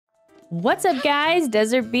What's up, guys?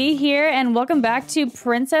 Desert Bee here, and welcome back to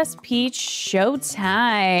Princess Peach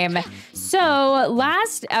Showtime. So,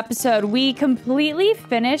 last episode, we completely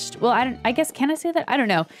finished, well, I guess, can I say that? I don't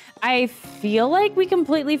know. I feel like we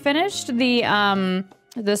completely finished the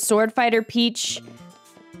Sword Fighter Peach,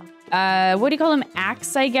 what do you call him?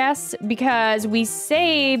 Axe, I guess, because we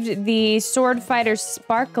saved the Sword Fighter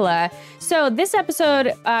Sparkla. So, this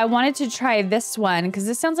episode, I wanted to try this one, because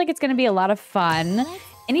this sounds like it's going to be a lot of fun.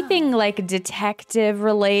 Anything like detective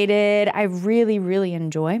related, I really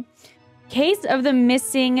enjoy. Case of the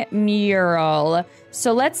Missing Mural.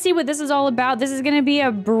 So let's see what this is all about. This is gonna be a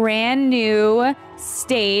brand new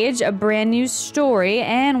stage, a brand new story,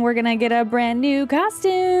 and we're gonna get a brand new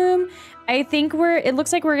costume. I think it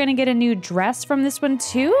looks like we're gonna get a new dress from this one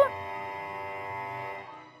too.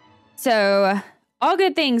 So, all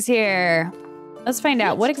good things here. Let's find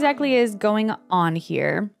out what exactly is going on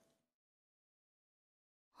here.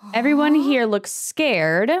 Everyone here looks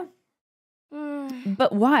scared.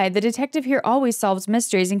 But why? The detective here always solves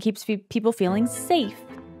mysteries and keeps people feeling safe.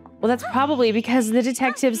 Well, that's probably because the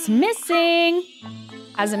detective's missing.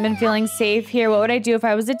 Hasn't been feeling safe here. What would I do if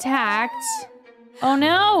I was attacked? Oh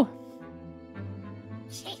no!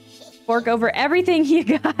 Fork over everything you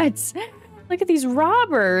got. Look at these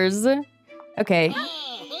robbers. Okay,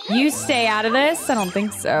 you stay out of this. I don't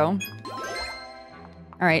think so.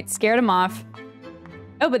 All right, scared them off.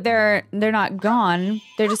 Oh, but they're not gone.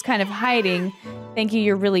 They're just kind of hiding. Thank you,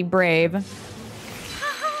 you're really brave.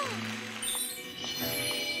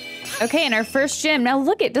 Okay, and our first gym. Now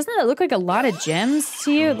look doesn't that look like a lot of gems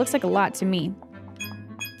to you? It looks like a lot to me.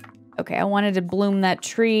 Okay, I wanted to bloom that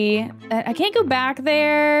tree. I can't go back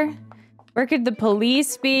there. Where could the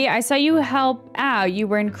police be? I saw you help out. You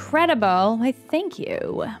were incredible. Why, thank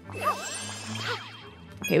you.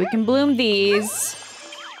 Okay, we can bloom these.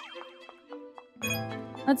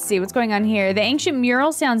 Let's see what's going on here. The ancient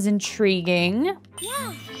mural sounds intriguing.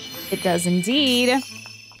 Yeah. It does indeed.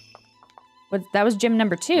 That was gym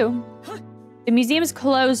number 2. The museum is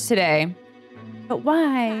closed today. But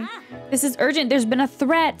why? This is urgent. There's been a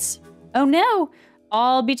threat. Oh no.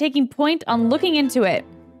 I'll be taking point on looking into it.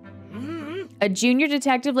 A junior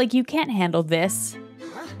detective like you can't handle this.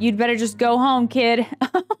 You'd better just go home, kid.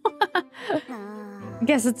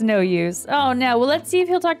 Guess it's no use. Oh no. Well, let's see if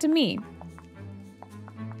he'll talk to me.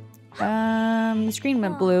 The screen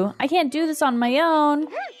went blue. I can't do this on my own.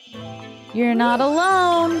 You're not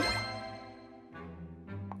alone.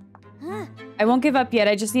 I won't give up yet.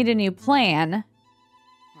 I just need a new plan.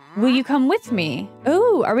 Will you come with me?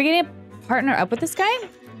 Oh, are we gonna partner up with this guy?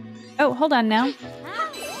 Oh, hold on now.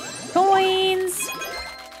 Coins.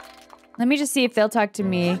 Let me just see if they'll talk to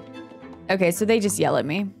me. Okay, so they just yell at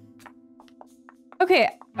me. Okay.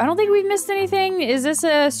 I don't think we've missed anything. Is this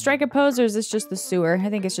a strike a pose or is this just the sewer? I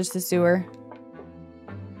think it's just the sewer.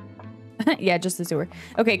 Yeah, just the sewer.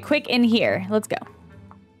 Okay, quick in here. Let's go.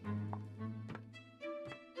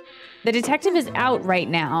 The detective is out right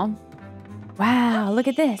now. Wow, look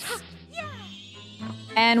at this.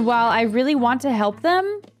 And while I really want to help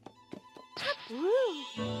them...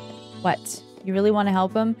 What? You really want to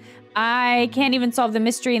help them? I can't even solve the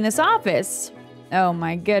mystery in this office. Oh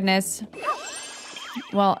my goodness.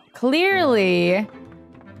 Well, clearly,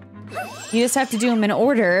 you just have to do them in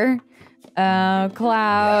order.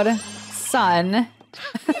 Cloud, sun.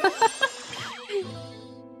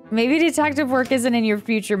 Maybe detective work isn't in your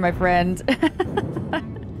future, my friend.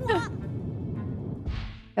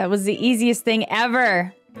 That was the easiest thing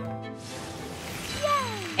ever.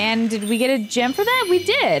 And did we get a gem for that? We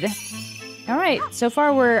did. All right, so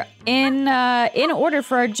far we're in order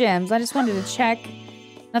for our gems. I just wanted to check.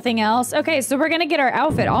 Nothing else? Okay, so we're gonna get our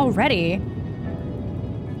outfit already.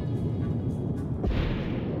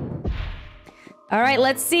 All right,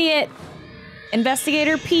 let's see it.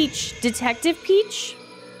 Investigator Peach, Detective Peach,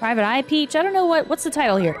 Private Eye Peach. I don't know what's the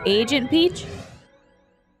title here. Agent Peach?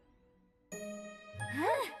 I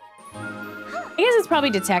guess it's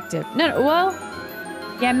probably detective. No, well,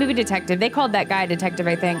 yeah, maybe detective. They called that guy detective,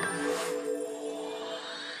 I think.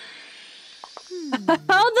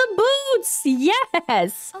 Oh, the boots!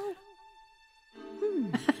 Yes!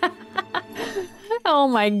 Oh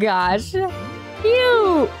my gosh.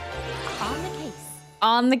 Cute! On the case.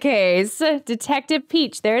 On the case. Detective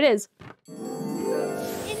Peach. There it is.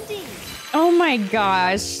 Indeed. Oh my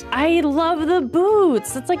gosh. I love the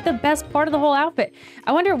boots. That's like the best part of the whole outfit.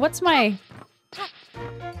 I wonder what's my...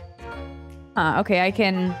 okay, I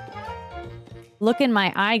can look in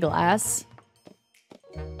my eyeglass.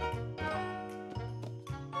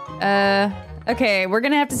 Okay, we're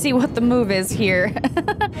gonna have to see what the move is here.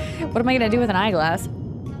 What am I gonna do with an eyeglass?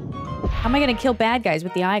 How am I gonna kill bad guys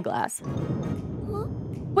with the eyeglass?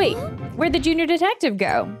 Wait, where'd the junior detective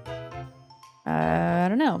go? I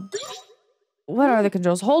don't know. What are the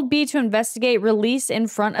controls? Hold B to investigate. Release in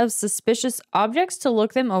front of suspicious objects to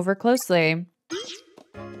look them over closely.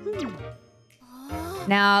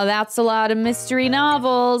 Now that's a lot of mystery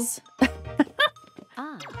novels.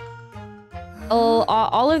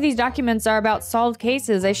 All of these documents are about solved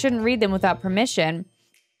cases. I shouldn't read them without permission.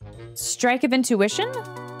 Strike of intuition?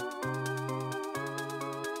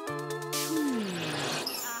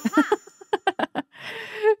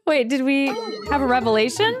 Wait, did we have a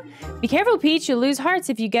revelation? Be careful, Peach. You'll lose hearts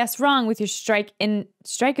if you guess wrong with your strike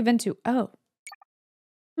of intu. Oh.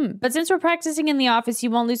 But since we're practicing in the office,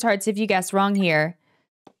 you won't lose hearts if you guess wrong here.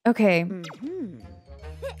 Okay.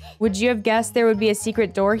 Would you have guessed there would be a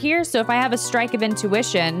secret door here? So if I have a strike of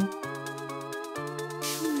intuition.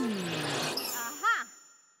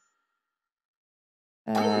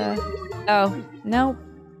 Oh, no.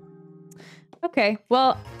 Okay,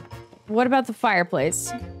 well, what about the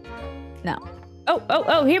fireplace? No.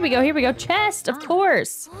 Oh, here we go. Chest, of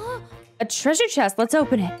course. A treasure chest, let's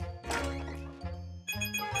open it.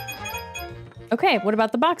 Okay, what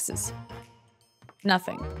about the boxes?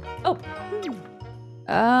 Nothing. Oh.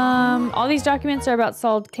 All these documents are about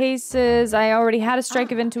solved cases. I already had a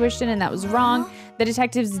strike of intuition and that was wrong. The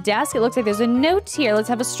detective's desk, it looks like there's a note here. Let's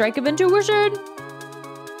have a strike of intuition.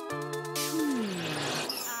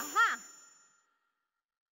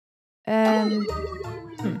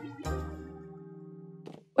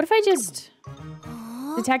 What if I just...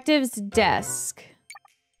 Detective's desk.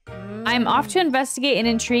 I'm off to investigate an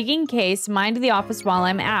intriguing case. Mind the office while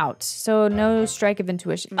I'm out. So no strike of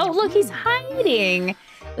intuition. Oh, look, he's hiding.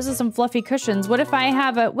 This is some fluffy cushions. What if I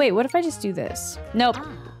have a... Wait, what if I just do this? Nope.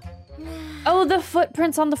 Oh, the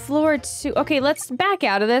footprints on the floor too. Okay, let's back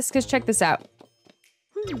out of this because check this out.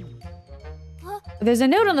 There's a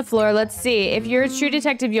note on the floor. Let's see. If you're a true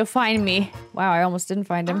detective, you'll find me. Wow, I almost didn't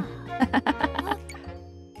find him.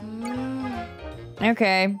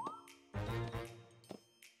 Okay.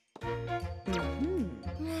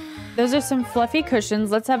 Those are some fluffy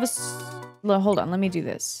cushions. Let's have a... Hold on, let me do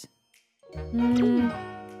this.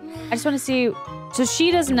 I just want to see... So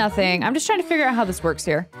she does nothing. I'm just trying to figure out how this works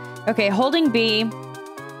here. Okay, holding B.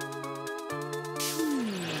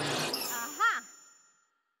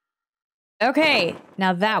 Okay,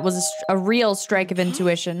 now that was a real strike of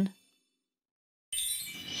intuition.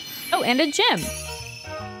 Oh, and a gem.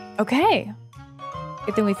 Okay.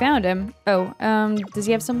 Good thing we found him. Oh, does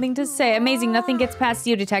he have something to say? Amazing, nothing gets past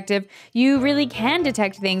you, detective. You really can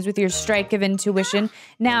detect things with your strike of intuition.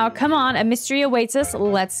 Now, come on, a mystery awaits us.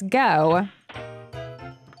 Let's go.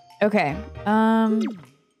 Okay,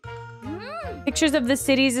 pictures of the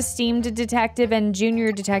city's esteemed detective and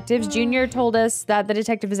junior detectives. Junior told us that the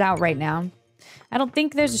detective is out right now. I don't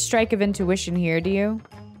think there's a strike of intuition here, do you?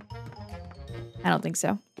 I don't think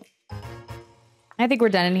so. I think we're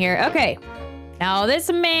done in here. Okay. Now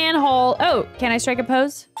this manhole. Oh, can I strike a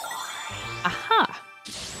pose? Aha.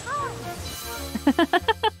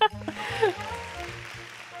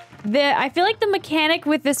 I feel like the mechanic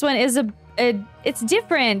with this one is it's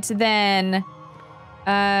different than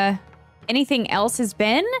anything else has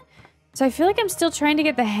been. So I feel like I'm still trying to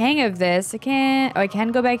get the hang of this. I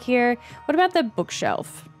can go back here. What about the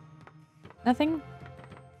bookshelf? Nothing?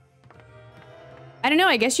 I don't know.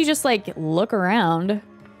 I guess you just like look around.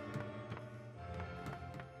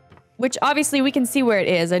 Which obviously we can see where it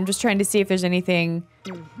is. I'm just trying to see if there's anything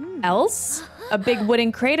else. A big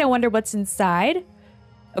wooden crate. I wonder what's inside.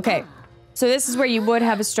 Okay. So this is where you would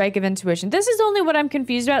have a strike of intuition. This is only what I'm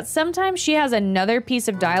confused about. Sometimes she has another piece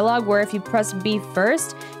of dialogue where if you press B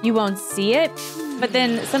first, you won't see it. But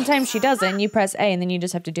then sometimes she doesn't. You press A and then you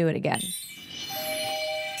just have to do it again.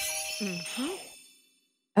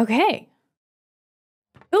 Okay.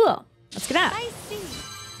 Cool. Let's get out.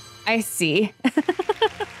 I see.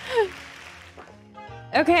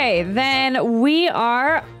 Okay, then we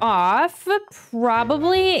are off,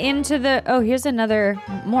 probably into the... Oh, here's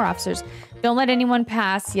more officers. Don't let anyone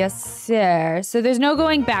pass. Yes, sir. So there's no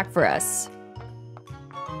going back for us.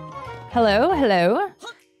 Hello, hello.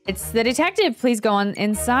 It's the detective. Please go on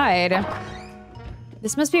inside.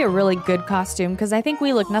 This must be a really good costume, because I think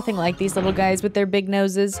we look nothing like these little guys with their big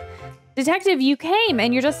noses. Detective, you came,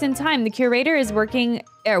 and you're just in time. The curator is waiting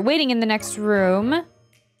in the next room.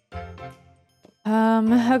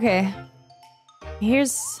 Okay.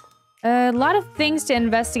 Here's a lot of things to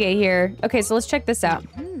investigate here. Okay, so let's check this out.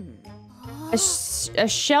 A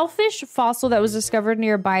shellfish fossil that was discovered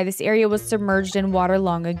nearby. This area was submerged in water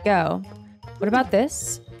long ago. What about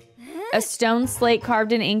this? A stone slate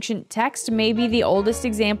carved in ancient text may be the oldest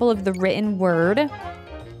example of the written word.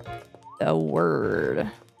 The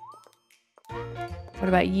word. What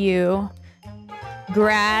about you?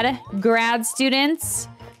 Grad students?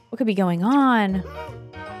 What could be going on?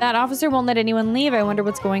 That officer won't let anyone leave. I wonder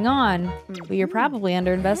what's going on. Well, you're probably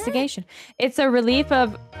under investigation. It's a relief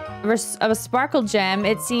of a sparkle gem.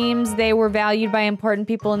 It seems they were valued by important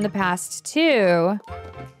people in the past, too.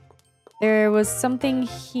 There was something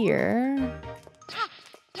here.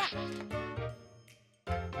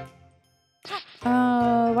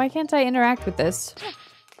 Why can't I interact with this?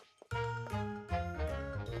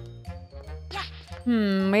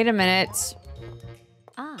 Wait a minute.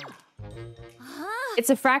 It's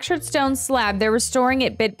a fractured stone slab. They're restoring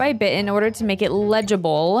it bit by bit in order to make it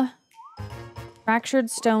legible. Fractured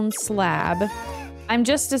stone slab. I'm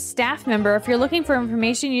just a staff member. If you're looking for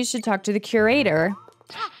information, you should talk to the curator.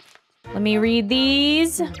 Let me read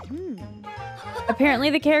these. Apparently,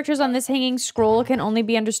 the characters on this hanging scroll can only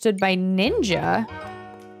be understood by ninja.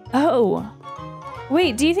 Oh.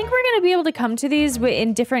 Wait, do you think we're gonna be able to come to these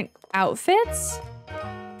in different outfits?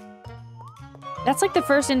 That's like the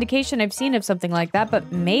first indication I've seen of something like that,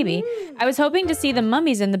 but maybe. I was hoping to see the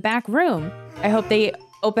mummies in the back room. I hope they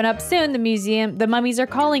open up soon. The mummies are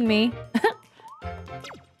calling me.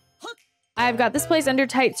 I've got this place under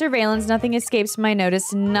tight surveillance. Nothing escapes my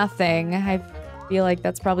notice. Nothing. I feel like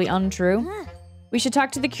that's probably untrue. We should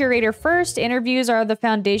talk to the curator first. Interviews are the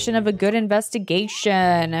foundation of a good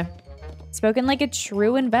investigation. Spoken like a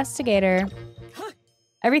true investigator.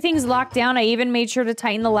 Everything's locked down. I even made sure to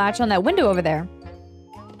tighten the latch on that window over there.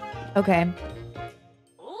 Okay.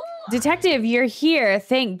 Detective, you're here.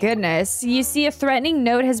 Thank goodness. You see, a threatening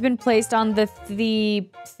note has been placed on the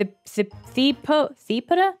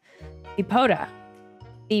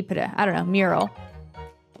I don't know, mural.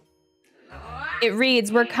 It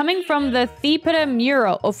reads, we're coming from the Thepada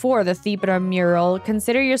mural, for the Thepada mural.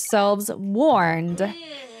 Consider yourselves warned.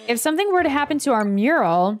 If something were to happen to our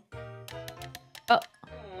mural...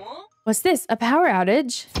 What's this? A power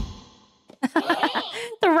outage?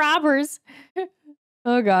 The robbers.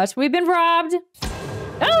 Oh gosh, we've been robbed.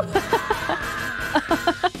 Oh!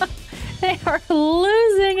 They are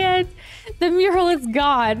losing it. The mural is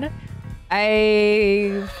gone.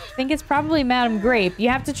 I think it's probably Madame Grape. You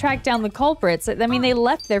have to track down the culprits. I mean, they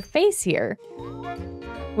left their face here.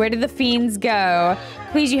 Where did the fiends go?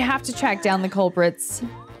 Please, you have to track down the culprits.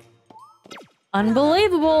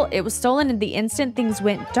 Unbelievable. It was stolen in the instant things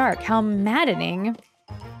went dark. How maddening.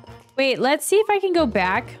 Wait, let's see if I can go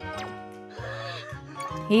back.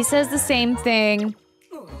 He says the same thing.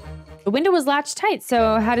 The window was latched tight,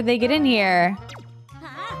 so how did they get in here?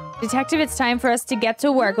 Detective, it's time for us to get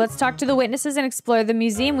to work. Let's talk to the witnesses and explore the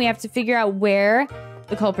museum. We have to figure out where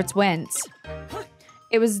the culprits went.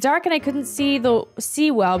 It was dark and I couldn't see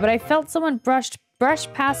well, but I felt someone brush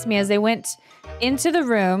past me as they went into the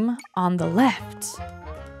room on the left.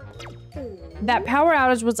 That power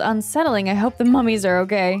outage was unsettling. I hope the mummies are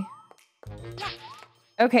okay.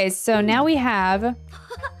 Okay, so now we have...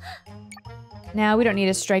 Now we don't need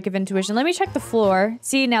a strike of intuition. Let me check the floor.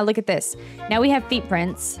 See, now look at this. Now we have feet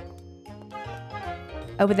prints.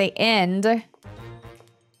 Oh, but they end.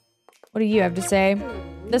 What do you have to say?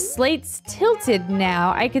 The slate's tilted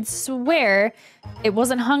now. I could swear it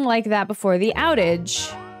wasn't hung like that before the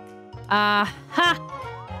outage. I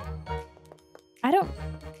don't...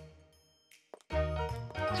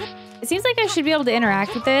 It seems like I should be able to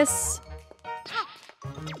interact with this.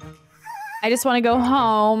 I just want to go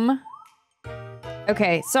home.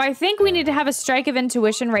 Okay, so I think we need to have a strike of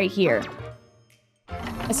intuition right here.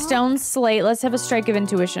 A stone slate. Let's have a strike of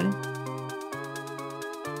intuition.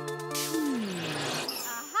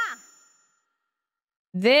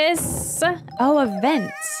 This... Oh, a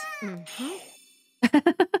vent.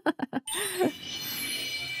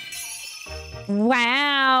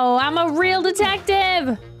 Wow, I'm a real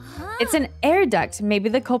detective. It's an air duct. Maybe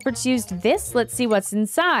the culprits used this. Let's see what's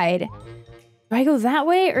inside. Do I go that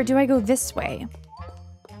way or do I go this way?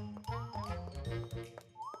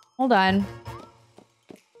 Hold on.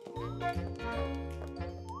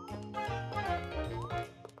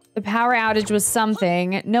 The power outage was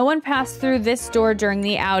something. No one passed through this door during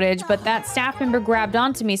the outage, but that staff member grabbed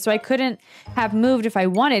onto me, so I couldn't have moved if I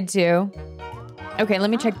wanted to. Okay, let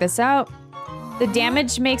me check this out. The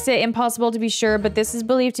damage makes it impossible to be sure, but this is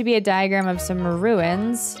believed to be a diagram of some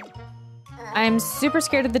ruins. I'm super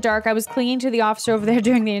scared of the dark. I was clinging to the officer over there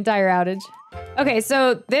during the entire outage. Okay,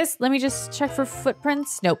 so this, let me just check for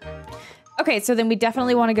footprints. Nope. Okay, so then we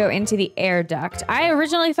definitely want to go into the air duct. I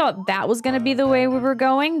originally thought that was going to be the way we were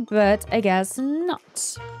going, but I guess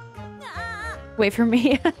not. Wait for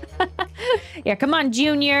me. Yeah, come on,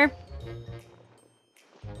 Junior.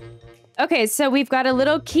 Okay, so we've got a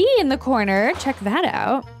little key in the corner. Check that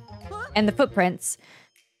out. And the footprints.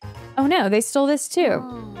 Oh no, they stole this too.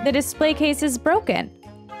 The display case is broken.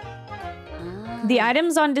 The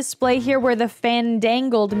items on display here were the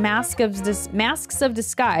fandangled masks of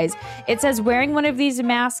disguise. It says wearing one of these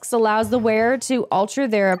masks allows the wearer to alter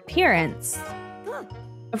their appearance.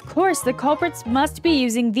 Of course, the culprits must be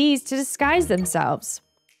using these to disguise themselves.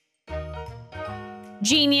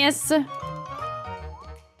 Genius.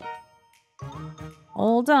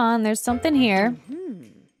 Hold on, there's something here.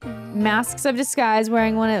 Masks of disguise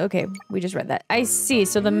wearing one of... Okay, we just read that. I see,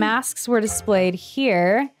 so the masks were displayed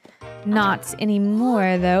here. Not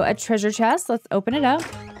anymore, though. A treasure chest. Let's open it up.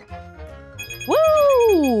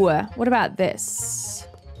 Woo! What about this?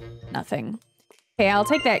 Nothing. Okay, I'll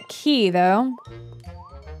take that key, though.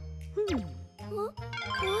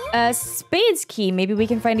 A spades key. Maybe we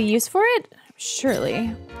can find a use for it?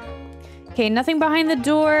 Surely. Okay, nothing behind the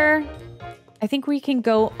door. I think we can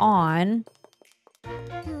go on.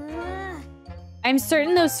 I'm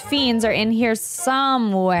certain those fiends are in here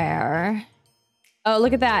somewhere. Oh,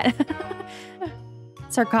 look at that.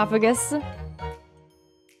 Sarcophagus.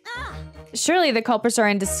 Surely the culprits are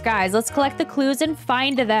in disguise. Let's collect the clues and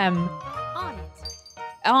find them. On it.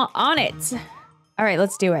 On it. All right,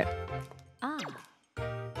 let's do it.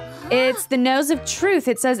 It's the nose of truth.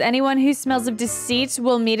 It says anyone who smells of deceit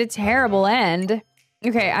will meet a terrible end.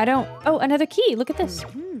 Okay, I don't... Oh, another key. Look at this.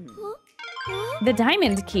 The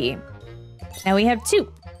diamond key. Now we have 2.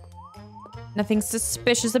 Nothing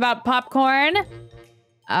suspicious about popcorn.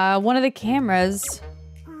 One of the cameras.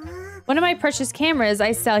 One of my precious cameras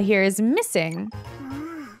I sell here is missing.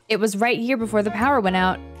 It was right here before the power went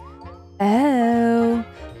out. Oh.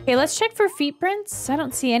 Okay, let's check for feet prints. I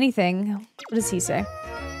don't see anything. What does he say?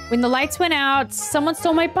 When the lights went out, someone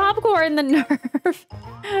stole my popcorn. The nerve.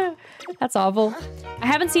 That's awful. I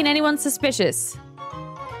haven't seen anyone suspicious.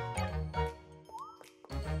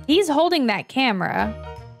 He's holding that camera.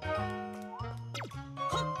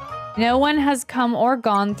 No one has come or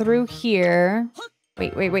gone through here.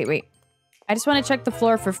 Wait. I just want to check the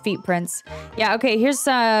floor for feet prints. Yeah, okay, here's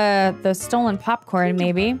the stolen popcorn,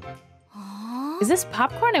 maybe. Is this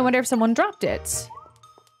popcorn? I wonder if someone dropped it.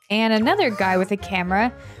 And another guy with a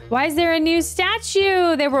camera. Why is there a new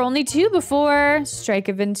statue? There were only 2 before. Strike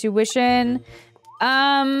of intuition.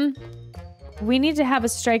 We need to have a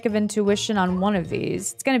strike of intuition on one of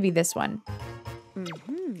these. It's gonna be this one.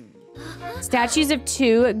 Statues of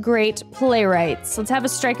 2 great playwrights. Let's have a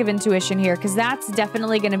strike of intuition here, because that's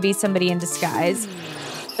definitely gonna be somebody in disguise.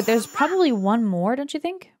 But there's probably one more, don't you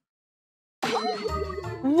think?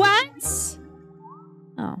 What?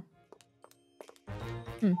 Oh.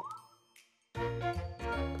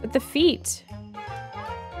 But the feet.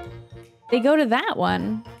 They go to that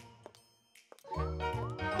one.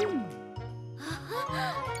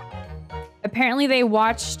 Apparently they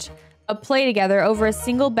watched a play together over a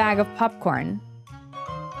single bag of popcorn.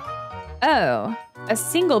 Oh, a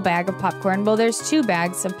single bag of popcorn. Well, there's 2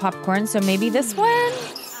 bags of popcorn, so maybe this one?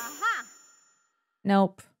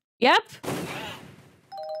 Nope. Yep.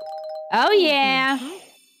 Oh, yeah.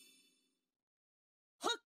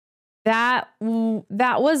 That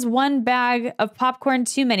was 1 bag of popcorn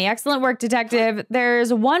too many. Excellent work, detective.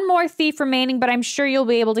 There's 1 more thief remaining, but I'm sure you'll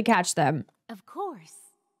be able to catch them. Of course.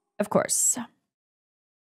 Of course.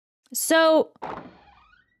 So...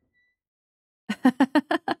 he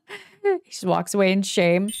just walks away in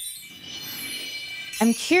shame.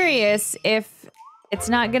 I'm curious if it's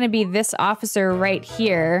not going to be this officer right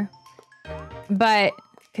here. But...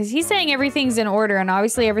 because he's saying everything's in order, and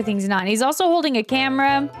obviously everything's not. And he's also holding a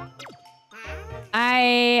camera.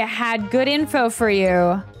 I had good info for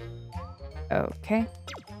you. Okay.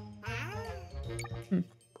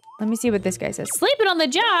 Let me see what this guy says. Sleeping on the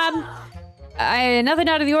job? Nothing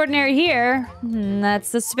out of the ordinary here. That's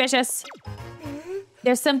suspicious.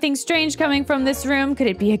 There's something strange coming from this room. Could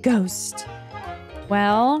it be a ghost?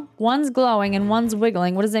 Well, one's glowing and one's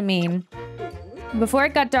wiggling. What does it mean? Before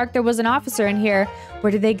it got dark, there was an officer in here.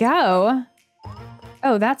 Where did they go?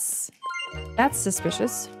 Oh, that's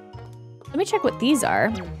suspicious. Let me check what these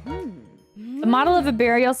are. The model of a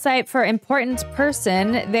burial site for important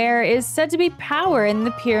person. There is said to be power in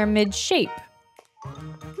the pyramid shape.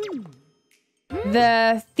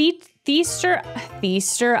 The Theaster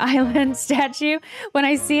Island statue. When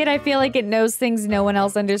I see it, I feel like it knows things no one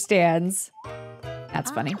else understands.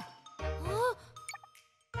 That's funny.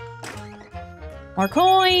 More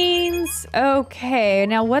coins. Okay,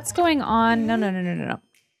 now what's going on? No.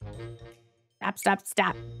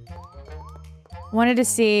 Stop. Wanted to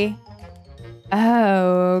see.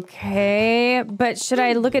 Okay, but should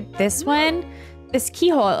I look at this one? This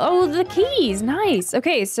keyhole. Oh, the keys. Nice.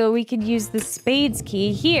 Okay, so we could use the spades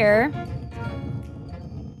key here.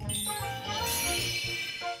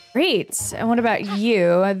 Great. And what about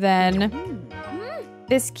you then?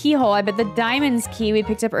 This keyhole, I bet the diamonds key we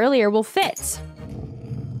picked up earlier will fit.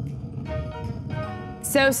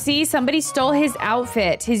 So see, somebody stole his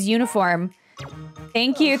outfit, his uniform.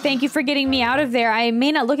 Thank you for getting me out of there. I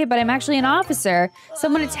may not look it, but I'm actually an officer.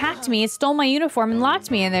 Someone attacked me, stole my uniform, and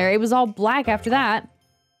locked me in there. It was all black after that.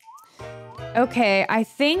 Okay, I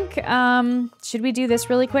think, should we do this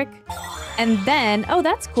really quick? And then, oh,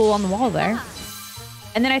 that's cool on the wall there.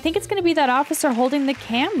 And then I think it's gonna be that officer holding the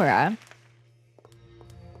camera.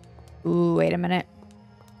 Ooh, wait a minute.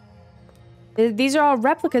 These are all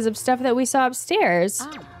replicas of stuff that we saw upstairs.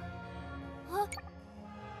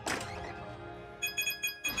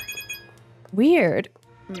 Weird.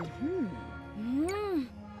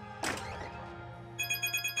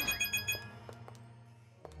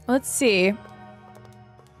 Let's see.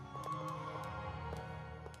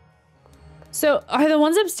 So, are the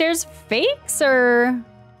ones upstairs fakes or?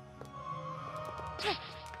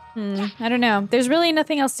 I don't know. There's really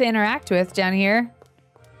nothing else to interact with down here.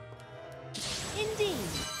 Indeed.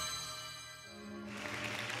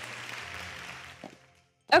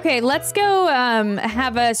 Okay, let's go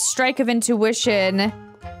have a strike of intuition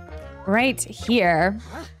right here.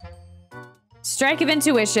 Strike of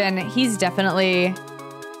intuition. He's definitely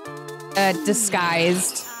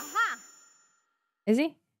disguised. Is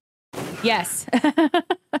he? Yes.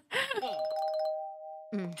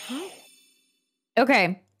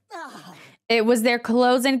 Okay. It was their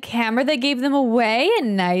clothes and camera that gave them away.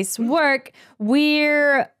 Nice work.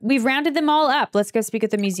 We've rounded them all up. Let's go speak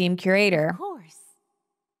with the museum curator. Of course.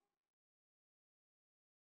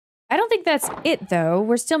 I don't think that's it, though.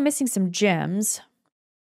 We're still missing some gems.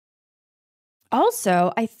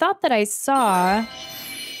 Also, I thought that I saw...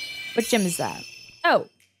 What gem is that? Oh.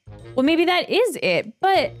 Well, maybe that is it.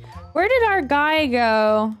 But where did our guy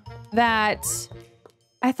go that...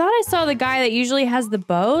 I thought I saw the guy that usually has the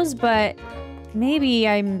bows, but maybe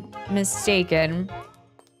I'm mistaken.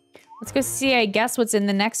 Let's go see, I guess, what's in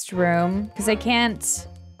the next room. Because I can't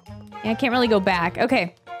really go back.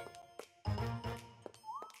 Okay.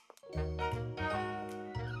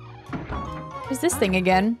 What's this thing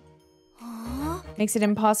again? Makes it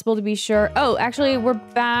impossible to be sure. Oh, actually, we're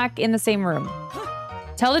back in the same room.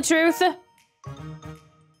 Tell the truth.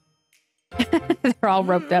 They're all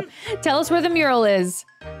roped up. Tell us where the mural is.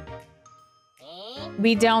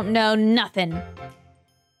 We don't know nothing.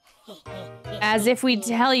 As if we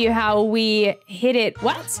tell you how we hid it.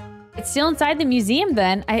 What? It's still inside the museum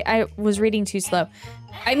then? I was reading too slow.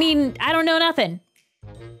 I mean, I don't know nothing.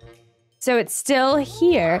 So it's still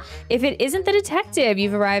here. If it isn't the detective,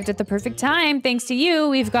 you've arrived at the perfect time. Thanks to you,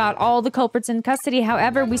 we've got all the culprits in custody.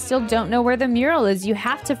 However, we still don't know where the mural is. You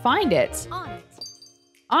have to find it. On it.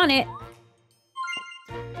 On it.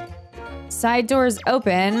 Side doors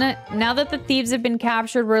open. Now that the thieves have been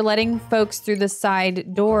captured, we're letting folks through the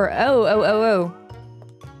side door. Oh.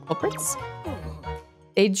 Culprits?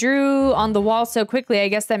 They drew on the wall so quickly, I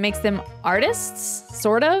guess that makes them artists?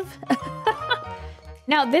 Sort of?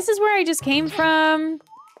 Now, this is where I just came from.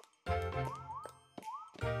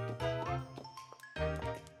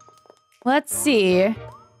 Let's see.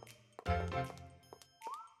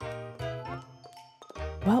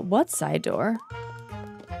 What side door?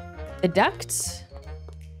 The duct?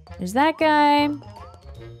 There's that guy.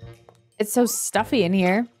 It's so stuffy in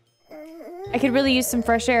here. I could really use some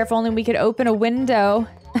fresh air if only we could open a window.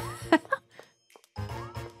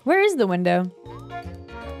 Where is the window?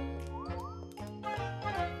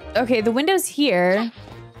 Okay, the window's here.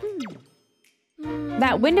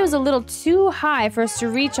 That window's a little too high for us to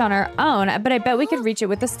reach on our own, but I bet we could reach it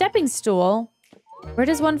with a stepping stool. Where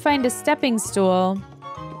does one find a stepping stool?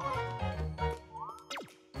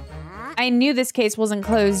 I knew this case wasn't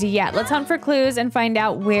closed yet. Let's hunt for clues and find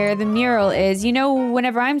out where the mural is. You know,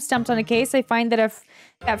 whenever I'm stumped on a case, I find that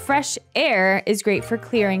that fresh air is great for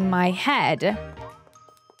clearing my head.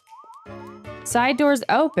 Side doors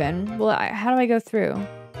open. Well, how do I go through?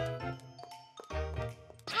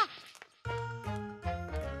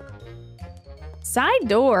 Side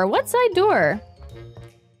door? What side door?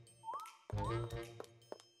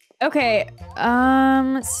 Okay,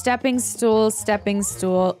 stepping stool.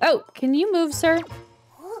 Oh, can you move, sir?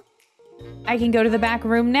 I can go to the back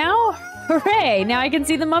room now? Hooray, now I can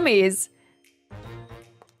see the mummies.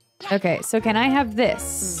 Okay, so can I have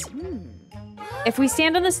this? If we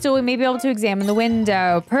stand on the stool, we may be able to examine the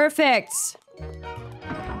window. Perfect.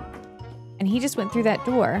 And he just went through that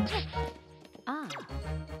door.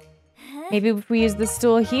 Maybe if we use the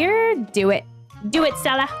stool here, do it. Do it,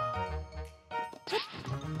 Stella.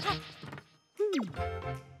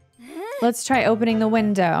 Let's try opening the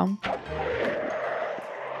window.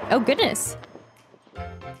 Oh, goodness.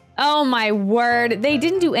 Oh, my word. They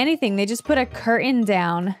didn't do anything. They just put a curtain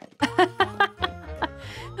down.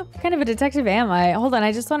 What kind of a detective am I? Hold on,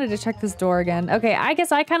 I just wanted to check this door again. Okay, I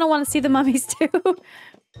guess I kind of want to see the mummies too.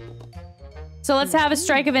 So let's have a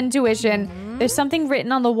strike of intuition. There's something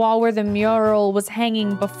written on the wall where the mural was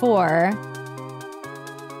hanging before.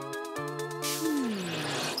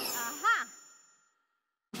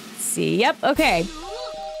 Let's see, yep, okay.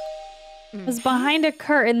 It was behind a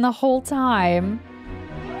curtain the whole time.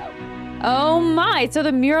 Oh my, so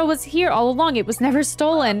the mural was here all along. It was never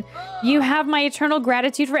stolen. You have my eternal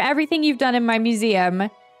gratitude for everything you've done in my museum.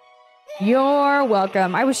 You're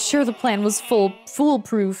welcome. I was sure the plan was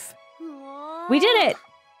foolproof. We did it!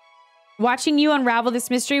 Watching you unravel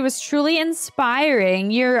this mystery was truly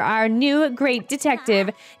inspiring. You're our new great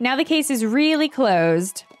detective. Now the case is really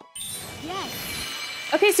closed.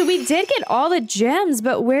 Yes. Okay, so we did get all the gems,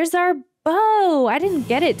 but where's our bow? I didn't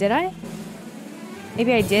get it, did I?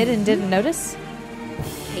 Maybe I did and didn't notice.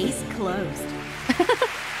 Case closed.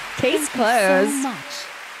 Case closed. So much.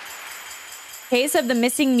 Case of the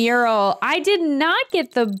missing mural. I did not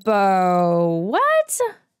get the bow. What?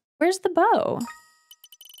 Where's the bow?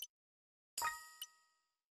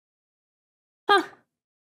 Huh.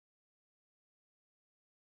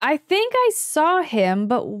 I think I saw him,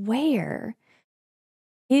 but where?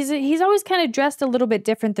 He's always kind of dressed a little bit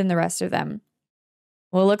different than the rest of them.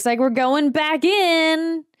 Well, looks like we're going back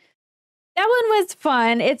in. That one was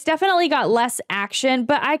fun. It's definitely got less action,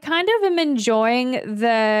 but I kind of am enjoying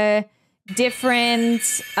the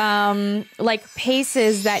different like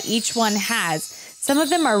paces that each one has. Some of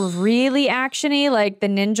them are really actiony, like the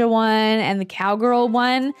ninja one and the cowgirl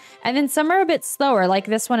one, and then some are a bit slower, like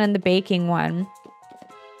this one and the baking one.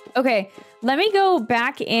 Okay, let me go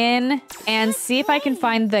back in and see if I can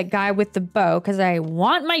find the guy with the bow, because I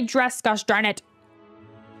want my dress, gosh darn it.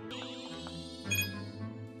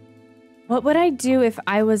 What would I do if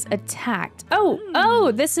I was attacked?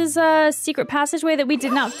 Oh, this is a secret passageway that we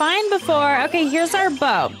did not find before. Okay, here's our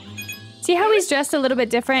bow. See how he's dressed a little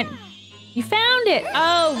bit different? You found it.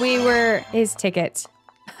 Oh, we were his ticket.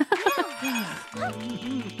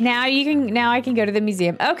 Now I can go to the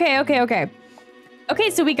museum. Okay. Okay,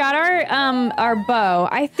 so we got our bow.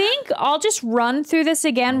 I think I'll just run through this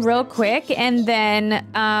again real quick, and then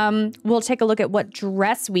we'll take a look at what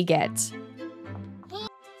dress we get.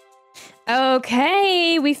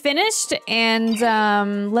 Okay, we finished,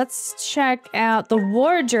 and let's check out the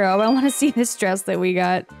wardrobe. I want to see this dress that we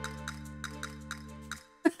got.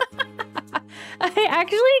 I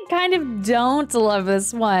actually kind of don't love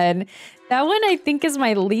this one. That one I think is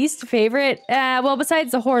my least favorite. Well,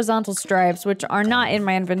 besides the horizontal stripes, which are not in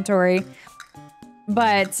my inventory.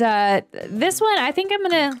 But this one, I think I'm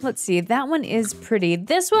gonna, let's see, that one is pretty.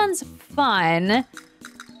 This one's fun.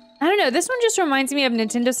 I don't know, this one just reminds me of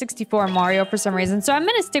Nintendo 64 Mario for some reason, so I'm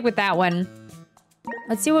gonna stick with that one.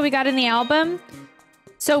 Let's see what we got in the album.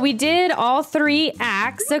 So we did all 3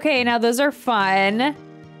 acts. Okay, now those are fun.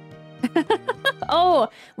 Oh,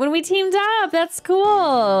 when we teamed up, that's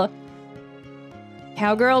cool.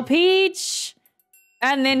 Cowgirl Peach.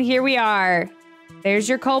 And then here we are. There's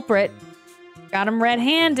your culprit. Got him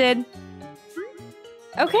red-handed.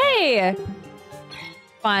 Okay.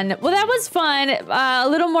 Fun. Well, that was fun. A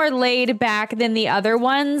little more laid back than the other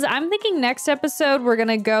ones. I'm thinking next episode we're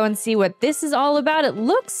gonna go and see what this is all about. It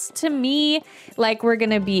looks to me like we're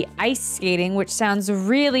gonna be ice skating, which sounds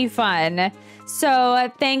really fun. So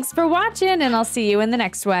thanks for watching, and I'll see you in the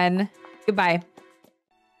next one. Goodbye.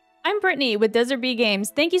 I'm Brittany with DesertBeeGames.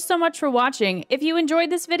 Thank you so much for watching. If you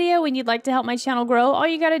enjoyed this video and you'd like to help my channel grow, all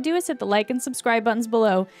you gotta do is hit the like and subscribe buttons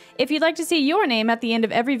below. If you'd like to see your name at the end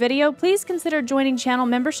of every video, please consider joining channel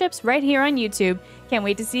memberships right here on YouTube. Can't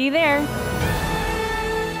wait to see you there.